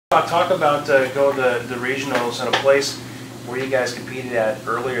Talk about going to the regionals in a place where you guys competed at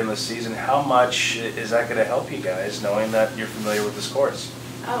earlier in the season. How much is that going to help you guys, knowing that you're familiar with this course?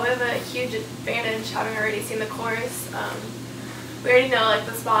 We have a huge advantage having already seen the course. We already know like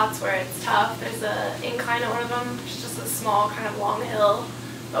the spots where it's tough. There's an incline at one of them, which is just a small kind of long hill.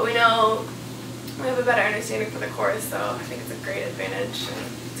 But we know we have a better understanding for the course, so I think it's a great advantage. And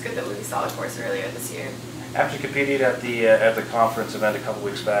it's good that we saw the course earlier this year. After competing at the conference event a couple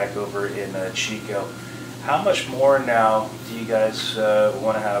weeks back over in Chico, how much more now do you guys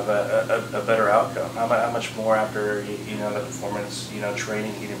want to have a better outcome? How much more after the performance,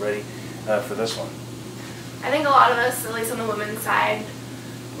 training, getting ready for this one? I think a lot of us, at least on the women's side,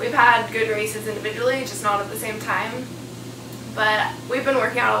 we've had good races individually, just not at the same time. But we've been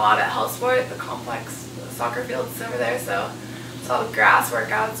working out a lot at Health Sport, the complex, the soccer fields over there, so it's all the grass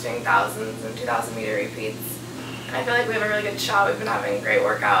workouts, doing 1,000s and 2,000 meter repeats. And I feel like we have a really good shot. We've been having great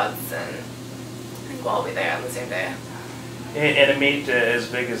workouts, and I think we'll all be there on the same day. In a meet as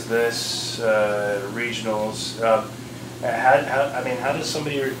big as this, regionals, how does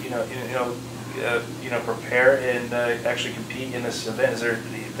somebody prepare and actually compete in this event? Is there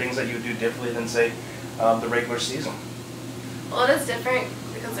things that you would do differently than, say, the regular season? Well, it is different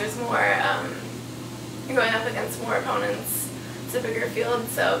because there's more, you're going up against more opponents. It's a bigger field,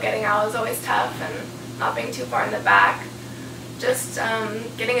 so getting out is always tough, and not being too far in the back. Just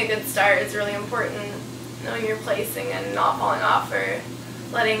getting a good start is really important, knowing your placing and not falling off or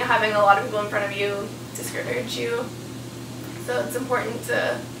having a lot of people in front of you discourage you. So it's important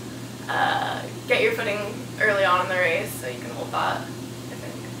to get your footing early on in the race so you can hold that, I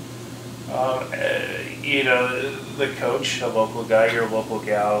think. The coach, a local guy, you're a local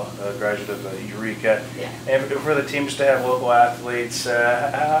gal, a graduate of Eureka. Yeah. And for the teams to have local athletes,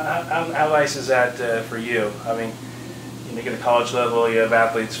 how nice is that for you? I mean, you get a college level, you have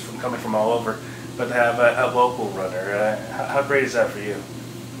athletes coming from all over, but to have a local runner, how great is that for you?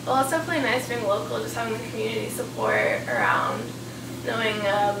 Well, it's definitely nice being local, just having the community support around, knowing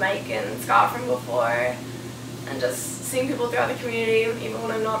Mike and Scott from before, and just seeing people throughout the community, even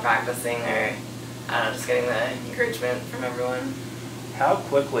when I'm not practicing, or just getting the encouragement from everyone. How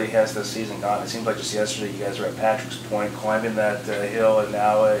quickly has the season gone? It seems like just yesterday you guys were at Patrick's Point climbing that hill, and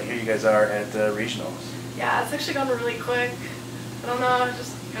now here you guys are at regionals. Yeah, it's actually gone really quick. I don't know, it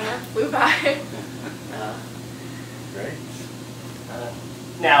just kind of flew by. Great.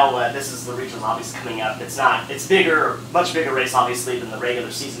 Now, this is the regional obviously coming up. It's bigger, much bigger race obviously than the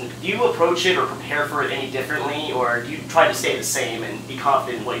regular season. Do you approach it or prepare for it any differently, or do you try to stay the same and be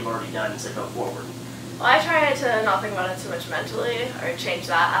confident in what you've already done as I go forward? Well, I try to not think about it too much mentally or change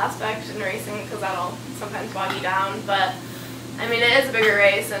that aspect in racing because that'll sometimes bog you down. But, I mean, it is a bigger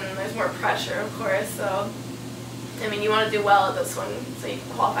race and there's more pressure, of course. So, I mean, you want to do well at this one so you can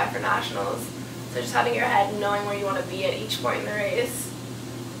qualify for nationals. So just having your head and knowing where you want to be at each point in the race.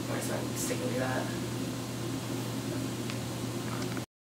 So sticking to that.